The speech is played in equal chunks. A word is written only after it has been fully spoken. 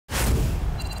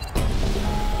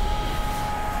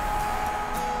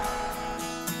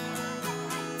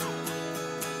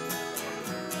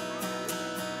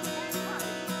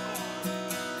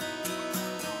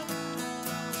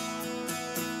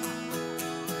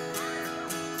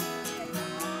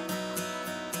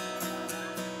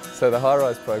So the High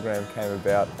Rise program came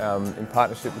about in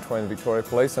partnership between the Victoria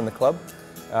Police and the club.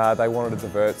 They wanted to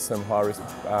divert some high-risk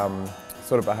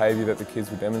sort of behaviour that the kids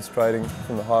were demonstrating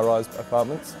from the high-rise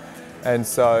apartments. And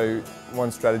so one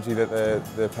strategy that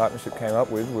the partnership came up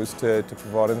with was to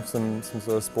provide them some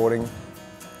sort of sporting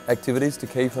activities to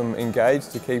keep them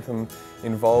engaged, to keep them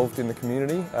involved in the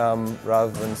community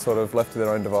rather than sort of left to their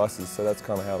own devices. So that's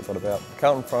kind of how it got about.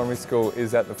 Carlton Primary School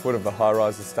is at the foot of the High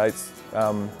Rise Estates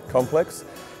complex,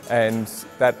 and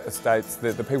that estates,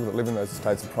 the people that live in those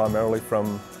estates are primarily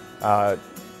from the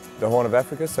Horn of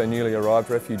Africa, so newly arrived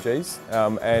refugees.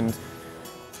 And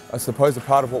I suppose a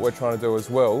part of what we're trying to do as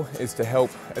well is to help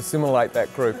assimilate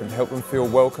that group and help them feel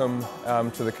welcome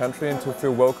to the country and to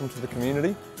feel welcome to the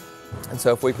community. And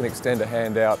so if we can extend a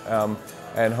hand out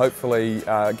and hopefully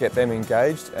get them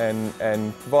engaged and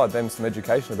provide them some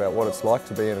education about what it's like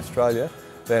to be in Australia,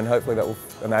 then hopefully that will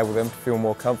enable them to feel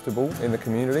more comfortable in the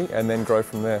community and then grow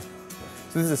from there.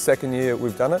 So this is the second year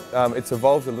we've done it. It's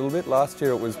evolved a little bit. Last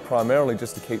year it was primarily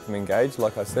just to keep them engaged,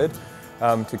 like I said,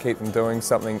 to keep them doing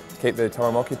something, keep their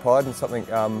time occupied and something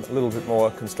a little bit more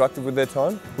constructive with their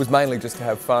time. It was mainly just to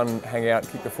have fun, hang out,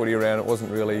 kick the footy around. It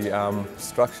wasn't really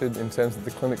structured in terms of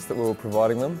the clinics that we were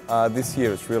providing them. This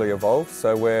year it's really evolved,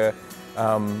 so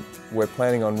we're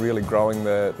planning on really growing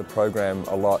the program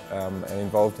a lot, and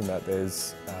involved in that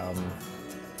there's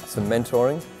some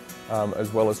mentoring,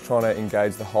 as well as trying to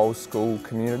engage the whole school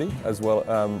community as well,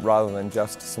 rather than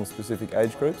just some specific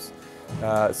age groups.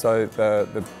 So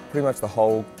pretty much the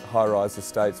whole high-rise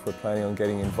estates we're planning on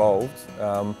getting involved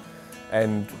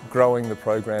and growing the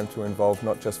program to involve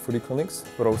not just footy clinics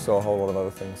but also a whole lot of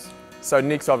other things. So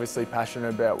Nick's obviously passionate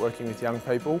about working with young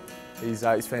people. He's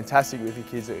fantastic with the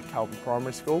kids at Carlton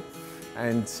Primary School,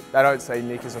 and they don't see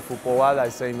Nick as a footballer, they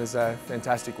see him as a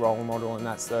fantastic role model, and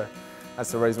that's the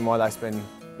reason why they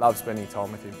love spending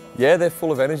time with him. Yeah, they're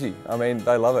full of energy. I mean,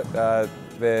 they love it.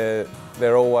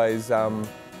 They're always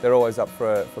up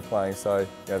for playing, so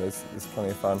yeah, there's plenty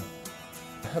of fun.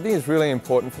 I think it's really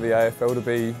important for the AFL to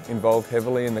be involved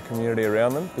heavily in the community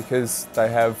around them because they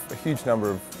have a huge number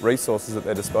of resources at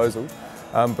their disposal,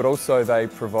 but also they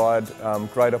provide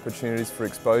great opportunities for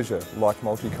exposure, like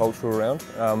Multicultural Round,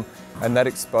 and that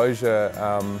exposure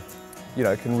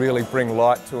can really bring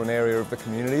light to an area of the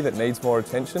community that needs more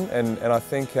attention, and I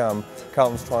think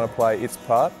Carlton's trying to play its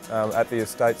part at the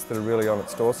estates that are really on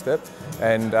its doorstep,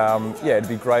 and yeah, it'd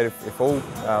be great if all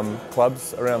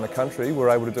clubs around the country were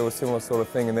able to do a similar sort of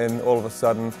thing, and then all of a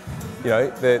sudden,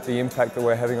 the impact that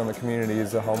we're having on the community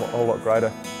is a whole lot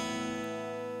greater.